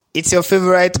It's your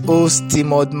favorite host,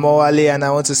 Timod Mowale, and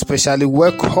I want to specially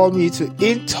welcome you to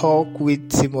In Talk with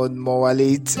Timod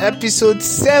Mowale. It's episode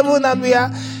 7 and we are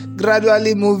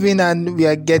gradually moving and we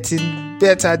are getting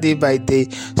better day by day.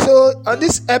 So on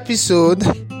this episode,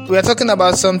 we are talking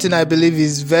about something I believe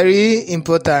is very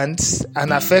important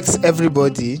and affects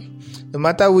everybody. No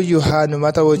matter who you are, no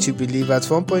matter what you believe, at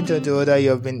one point or the other, you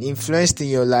have been influenced in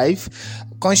your life,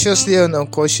 consciously or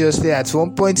unconsciously. At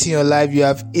one point in your life, you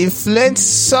have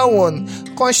influenced someone,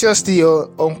 consciously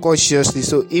or unconsciously.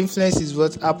 So influence is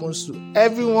what happens to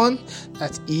everyone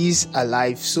that is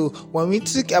alive. So when we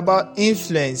think about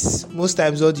influence, most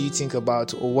times what do you think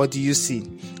about, or what do you see?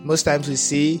 Most times we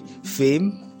see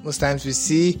fame, most times we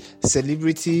see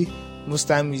celebrity, most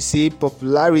times we see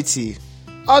popularity.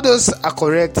 All those are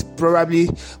correct, probably,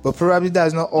 but probably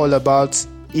that's not all about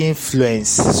influence.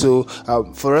 So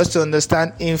for us to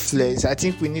understand influence, I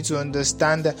think we need to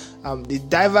understand the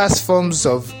diverse forms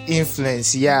of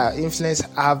influence. Yeah, influence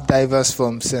have diverse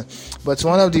forms, but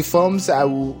one of the forms I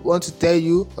want to tell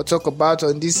you or talk about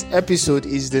on this episode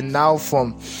is the now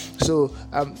form. So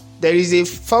there is a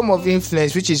form of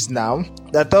influence which is now,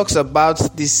 that talks about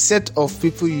the set of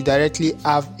people you directly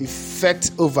have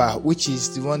effect over, which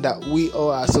is the one that we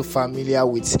all are so familiar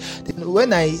with.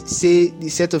 When I say the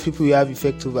set of people you have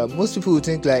effect over, most people would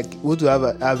think like, who do I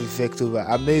have effect over?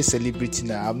 I'm not a celebrity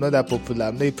now, I'm not that popular,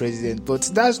 I'm not a president, but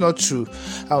that's not true.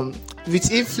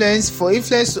 With influence, for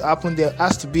influence to happen, there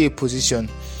has to be a position,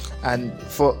 and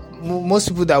for most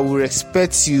people that will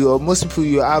respect you, or most people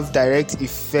you have direct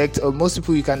effect, or most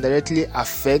people you can directly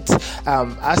affect,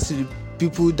 as to the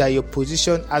people that your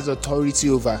position has authority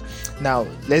over. Now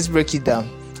let's break it down.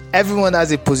 Everyone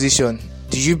has a position.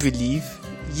 Do you believe?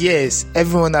 Yes,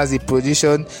 everyone has a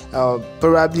position,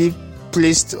 probably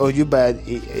placed on you by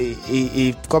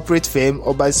a corporate firm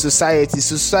or by society.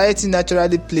 Society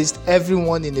naturally placed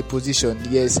everyone in a position.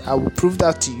 Yes, I will prove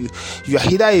that to you. You are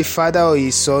either a father or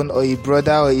a son or a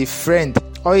brother or a friend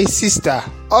or a sister.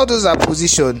 All those are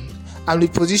position, and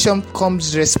with position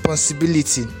comes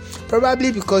responsibility.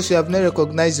 Probably because you have not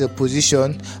recognized your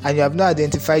position and you have not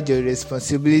identified your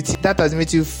responsibility, that has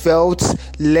made you felt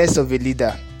less of a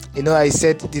leader. You know,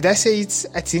 did I say it?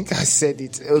 I think I said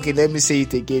it. Okay, let me say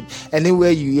it again.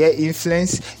 Anywhere you hear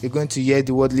influence, you're going to hear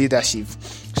the word leadership.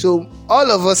 So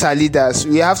all of us are leaders.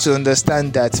 We have to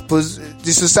understand that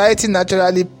the society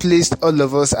naturally placed all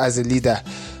of us as a leader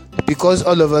because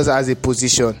all of us has a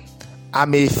position.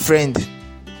 I'm a friend.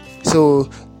 So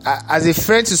as a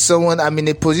friend to someone, I'm in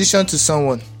a position to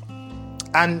someone.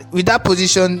 And with that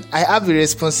position, I have a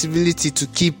responsibility to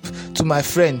keep to my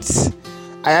friends.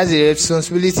 I have a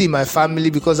responsibility in my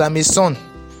family because I'm a son.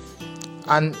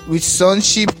 And with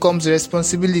sonship comes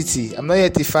responsibility. I'm not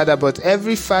yet a father, but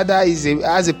every father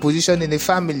has a position in a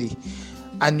family.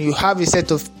 And you have a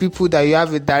set of people that you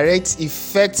have a direct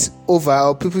effect over,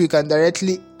 or people you can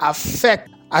directly affect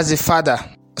as a father.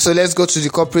 So let's go to the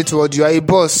corporate world. You are a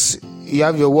boss. You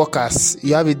have your workers.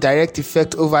 You have a direct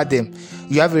effect over them.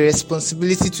 You have a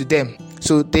responsibility to them.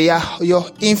 So they are your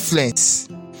influence.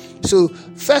 So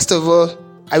first of all,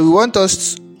 I want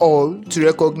us all to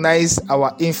recognize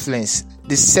our influence,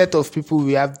 the set of people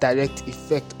we have direct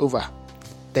effect over.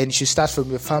 Then you should start from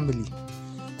your family.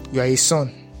 You are a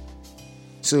son.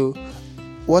 So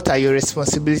what are your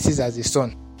responsibilities as a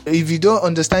son? If you don't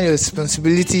understand your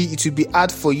responsibility, it will be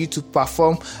hard for you to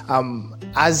perform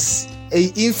as a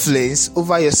influence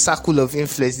over your circle of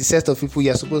influence, the set of people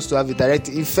you are supposed to have a direct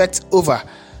effect over.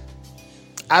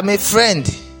 I'm a friend.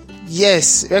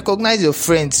 Yes, recognize your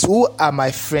friends. Who are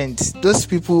my friends? Those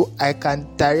people I can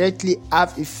directly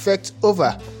have effect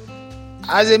over.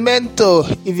 As a mentor,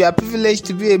 if you are privileged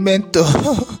to be a mentor,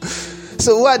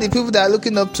 so who are the people that are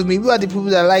looking up to me? Who are the people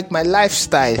that like my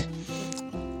lifestyle?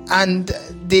 And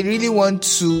they really want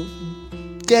to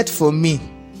get from me.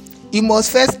 You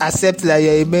must first accept that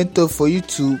you're a mentor for you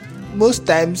to, most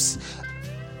times,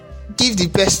 give the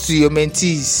best to your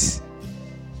mentees.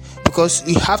 Because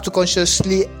you have to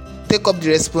consciously take up the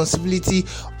responsibility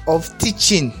of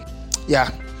teaching.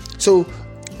 Yeah. So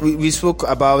we spoke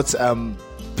about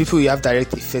people you have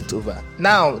direct effect over.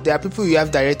 Now there are people you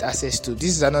have direct access to.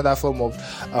 This is another form of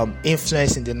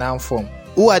influence in the noun form.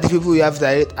 Who are the people you have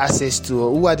direct access to,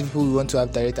 or who are the people you want to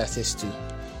have direct access to?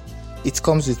 It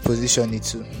comes with position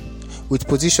too. With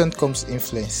position comes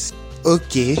influence.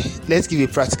 Okay, let's give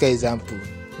a practical example.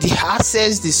 The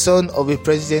access the son of a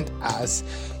president has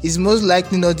is most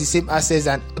likely not the same access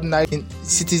an ordinary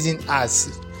citizen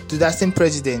has to that same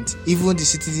president, even the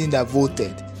citizen that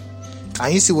voted.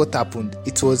 And you see what happened?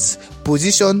 It was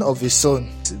position of a son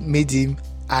made him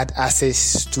had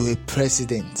access to a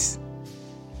president.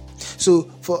 So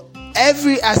for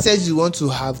every access you want to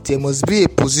have, there must be a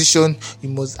position you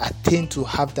must attain to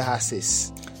have the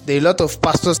access. There are a lot of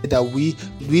pastors that we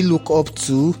look up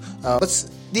to, but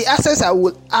the access I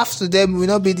will have to them will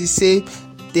not be the same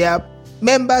their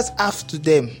members have to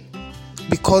them,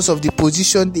 because of the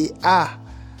position they are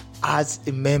as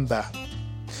a member.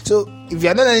 So if you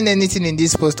are not learning anything in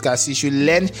this podcast, you should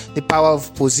learn the power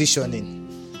of positioning.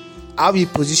 How you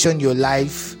position your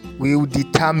life will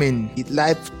determine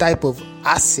the type of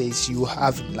assets you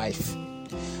have in life.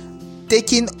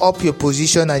 Taking up your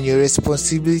position and your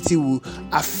responsibility will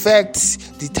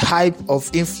affect the type of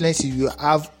influence you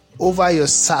have over your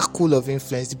circle of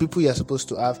influence, the people you are supposed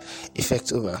to have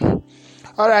effect over.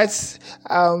 All right.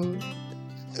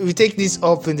 We take this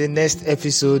up in the next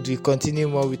episode. We continue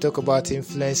more. We talk about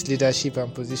influence, leadership,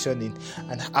 and positioning,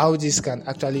 and how this can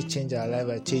actually change our life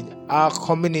and change our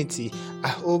community. I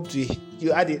hope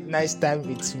you had a nice time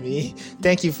with me.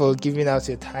 Thank you for giving out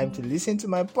your time to listen to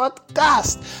my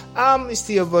podcast. I'm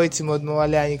still your boy Timothy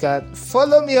Mowale, and you can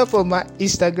follow me up on my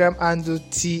Instagram handle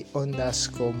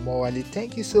T_Mowale.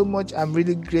 Thank you so much. I'm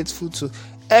really grateful to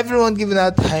everyone giving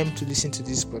out time to listen to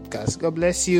this podcast. God bless you.